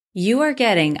You are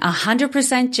getting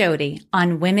 100% Jody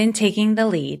on Women Taking the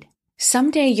Lead.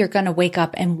 Someday you're going to wake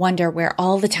up and wonder where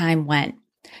all the time went.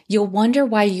 You'll wonder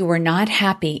why you were not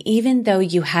happy even though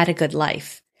you had a good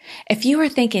life. If you are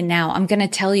thinking now, I'm going to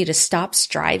tell you to stop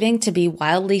striving to be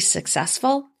wildly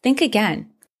successful, think again.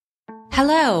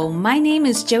 Hello, my name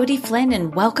is Jody Flynn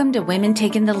and welcome to Women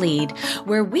Taking the Lead,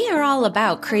 where we are all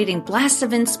about creating blasts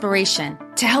of inspiration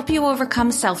to help you overcome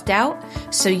self-doubt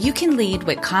so you can lead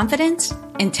with confidence,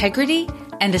 integrity,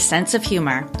 and a sense of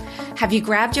humor. Have you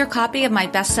grabbed your copy of my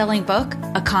best-selling book,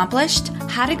 Accomplished: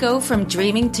 How to Go from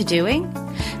Dreaming to Doing?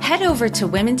 Head over to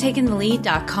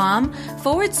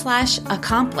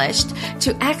womentakingthelead.com/accomplished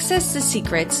to access the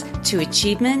secrets to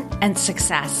achievement and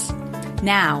success.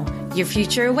 Now, your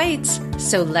future awaits,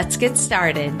 so let's get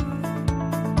started.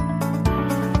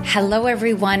 Hello,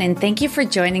 everyone, and thank you for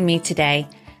joining me today.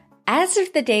 As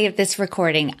of the day of this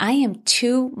recording, I am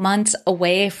 2 months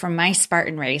away from my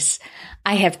Spartan race.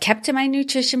 I have kept to my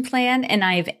nutrition plan and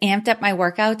I have amped up my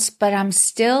workouts, but I'm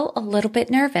still a little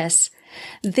bit nervous.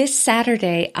 This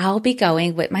Saturday, I'll be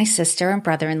going with my sister and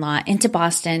brother-in-law into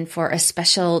Boston for a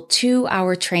special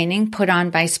 2-hour training put on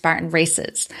by Spartan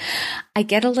Races. I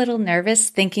get a little nervous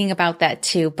thinking about that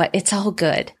too, but it's all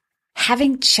good.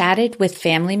 Having chatted with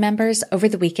family members over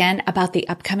the weekend about the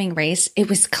upcoming race, it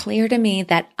was clear to me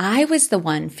that I was the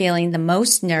one feeling the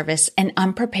most nervous and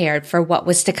unprepared for what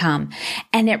was to come.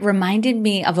 And it reminded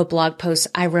me of a blog post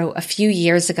I wrote a few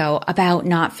years ago about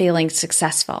not feeling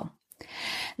successful.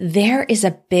 There is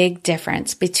a big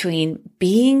difference between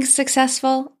being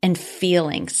successful and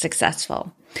feeling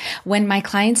successful. When my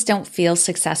clients don't feel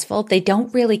successful, they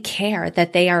don't really care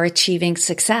that they are achieving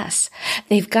success.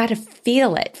 They've got to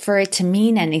feel it for it to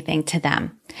mean anything to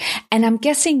them. And I'm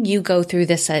guessing you go through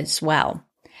this as well.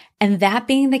 And that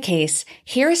being the case,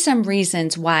 here are some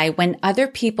reasons why when other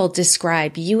people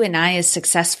describe you and I as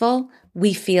successful,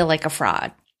 we feel like a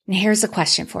fraud. And here's a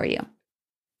question for you.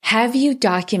 Have you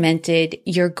documented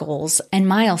your goals and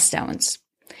milestones?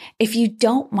 If you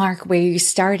don't mark where you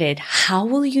started, how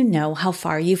will you know how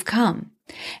far you've come?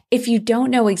 If you don't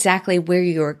know exactly where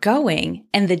you're going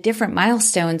and the different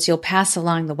milestones you'll pass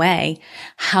along the way,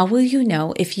 how will you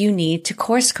know if you need to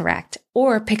course correct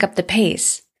or pick up the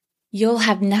pace? You'll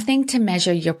have nothing to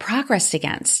measure your progress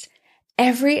against.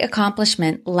 Every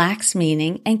accomplishment lacks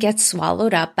meaning and gets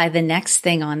swallowed up by the next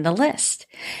thing on the list.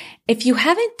 If you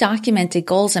haven't documented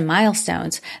goals and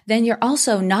milestones, then you're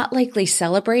also not likely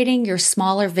celebrating your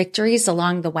smaller victories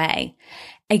along the way.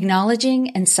 Acknowledging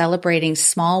and celebrating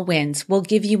small wins will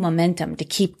give you momentum to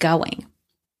keep going.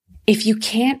 If you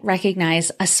can't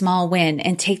recognize a small win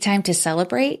and take time to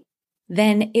celebrate,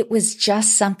 then it was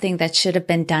just something that should have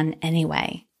been done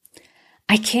anyway.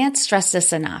 I can't stress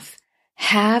this enough.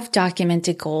 Have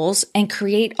documented goals and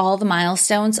create all the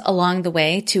milestones along the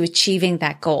way to achieving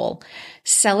that goal.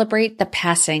 Celebrate the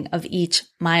passing of each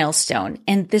milestone.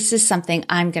 And this is something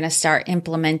I'm going to start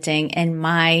implementing in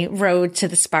my road to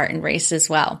the Spartan race as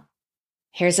well.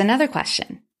 Here's another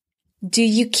question. Do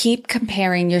you keep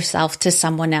comparing yourself to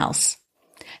someone else?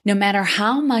 No matter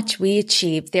how much we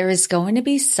achieve, there is going to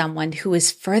be someone who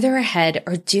is further ahead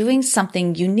or doing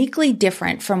something uniquely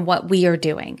different from what we are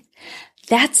doing.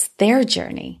 That's their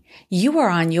journey. You are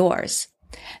on yours.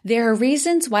 There are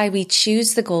reasons why we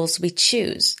choose the goals we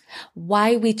choose,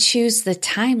 why we choose the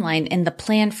timeline and the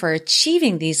plan for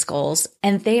achieving these goals,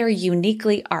 and they are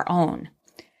uniquely our own.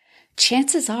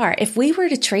 Chances are, if we were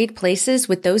to trade places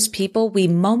with those people we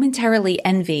momentarily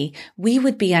envy, we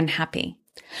would be unhappy.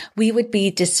 We would be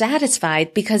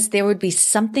dissatisfied because there would be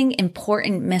something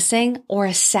important missing or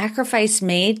a sacrifice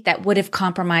made that would have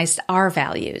compromised our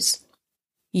values.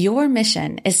 Your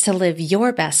mission is to live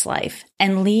your best life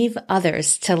and leave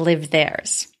others to live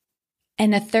theirs.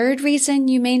 And a third reason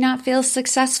you may not feel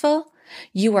successful,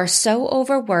 you are so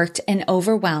overworked and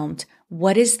overwhelmed.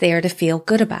 What is there to feel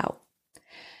good about?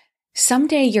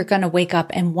 Someday you're going to wake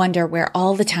up and wonder where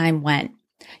all the time went.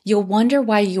 You'll wonder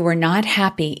why you were not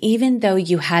happy even though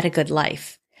you had a good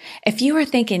life. If you are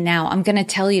thinking now, I'm going to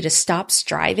tell you to stop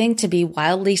striving to be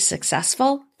wildly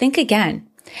successful, think again.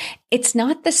 It's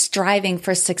not the striving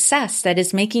for success that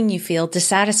is making you feel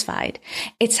dissatisfied.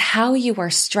 It's how you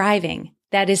are striving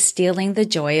that is stealing the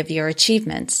joy of your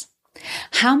achievements.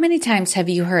 How many times have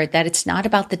you heard that it's not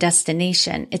about the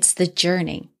destination, it's the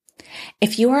journey?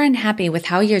 If you are unhappy with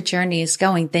how your journey is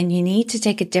going, then you need to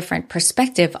take a different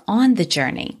perspective on the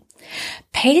journey.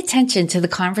 Pay attention to the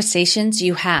conversations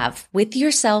you have with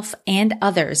yourself and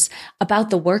others about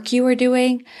the work you are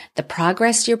doing, the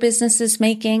progress your business is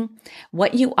making,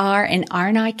 what you are and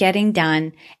are not getting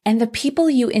done, and the people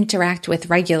you interact with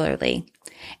regularly.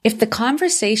 If the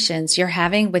conversations you're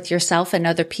having with yourself and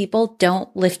other people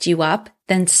don't lift you up,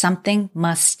 then something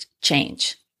must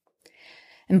change.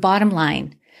 And bottom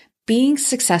line, being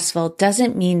successful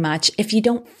doesn't mean much if you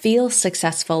don't feel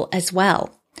successful as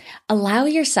well. Allow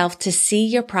yourself to see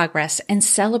your progress and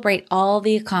celebrate all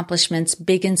the accomplishments,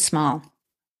 big and small.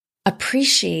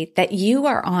 Appreciate that you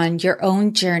are on your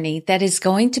own journey that is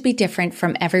going to be different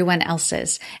from everyone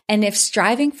else's. And if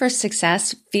striving for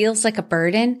success feels like a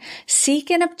burden,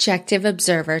 seek an objective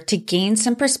observer to gain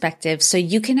some perspective so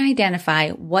you can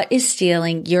identify what is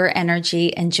stealing your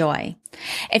energy and joy.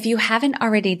 If you haven't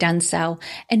already done so,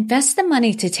 invest the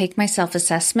money to take my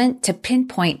self-assessment to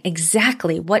pinpoint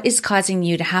exactly what is causing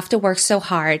you to have to work so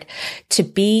hard to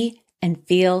be and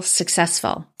feel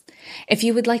successful. If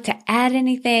you would like to add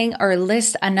anything or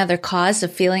list another cause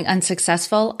of feeling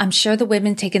unsuccessful, I'm sure the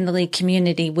Women Taking the Lead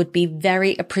community would be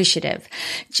very appreciative.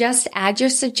 Just add your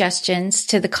suggestions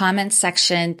to the comments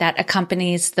section that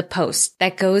accompanies the post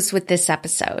that goes with this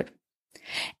episode.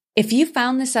 If you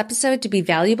found this episode to be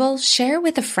valuable, share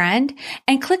with a friend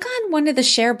and click on one of the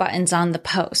share buttons on the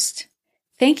post.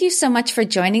 Thank you so much for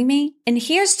joining me, and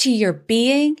here's to your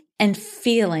being and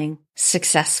feeling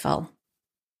successful.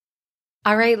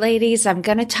 All right, ladies, I'm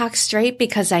going to talk straight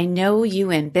because I know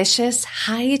you ambitious,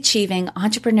 high-achieving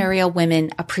entrepreneurial women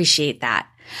appreciate that.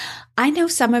 I know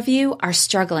some of you are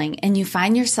struggling and you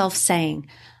find yourself saying,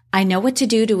 I know what to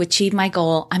do to achieve my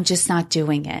goal, I'm just not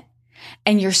doing it.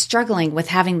 And you're struggling with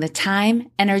having the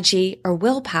time, energy, or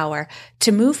willpower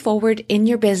to move forward in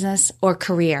your business or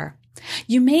career.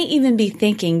 You may even be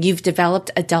thinking you've developed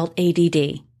adult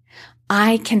ADD.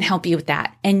 I can help you with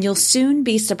that, and you'll soon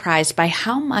be surprised by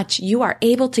how much you are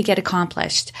able to get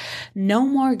accomplished. No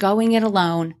more going it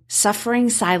alone, suffering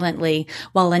silently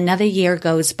while another year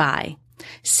goes by.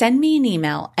 Send me an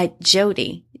email at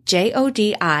Jodi,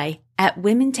 Jodi, at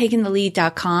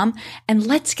womentakingthelead.com, and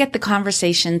let's get the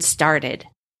conversation started.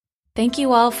 Thank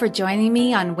you all for joining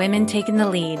me on Women Taking the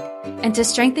Lead. And to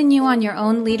strengthen you on your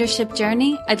own leadership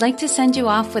journey, I'd like to send you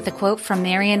off with a quote from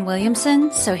Marianne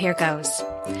Williamson, so here goes.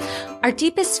 Our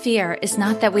deepest fear is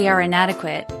not that we are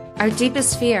inadequate. Our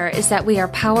deepest fear is that we are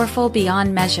powerful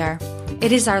beyond measure.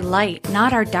 It is our light,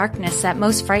 not our darkness, that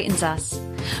most frightens us.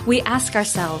 We ask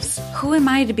ourselves, who am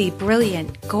I to be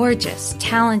brilliant, gorgeous,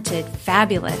 talented,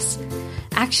 fabulous?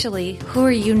 Actually, who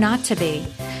are you not to be?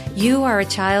 You are a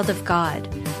child of God.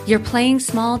 Your playing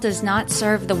small does not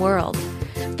serve the world.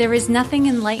 There is nothing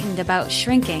enlightened about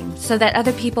shrinking so that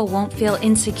other people won't feel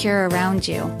insecure around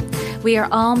you. We are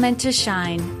all meant to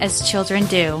shine as children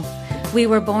do. We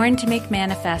were born to make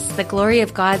manifest the glory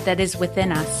of God that is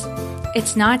within us.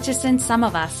 It's not just in some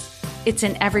of us, it's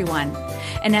in everyone.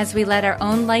 And as we let our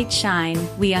own light shine,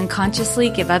 we unconsciously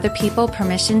give other people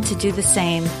permission to do the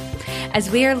same.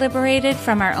 As we are liberated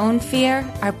from our own fear,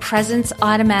 our presence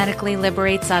automatically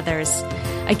liberates others.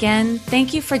 Again,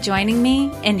 thank you for joining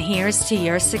me, and here's to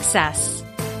your success.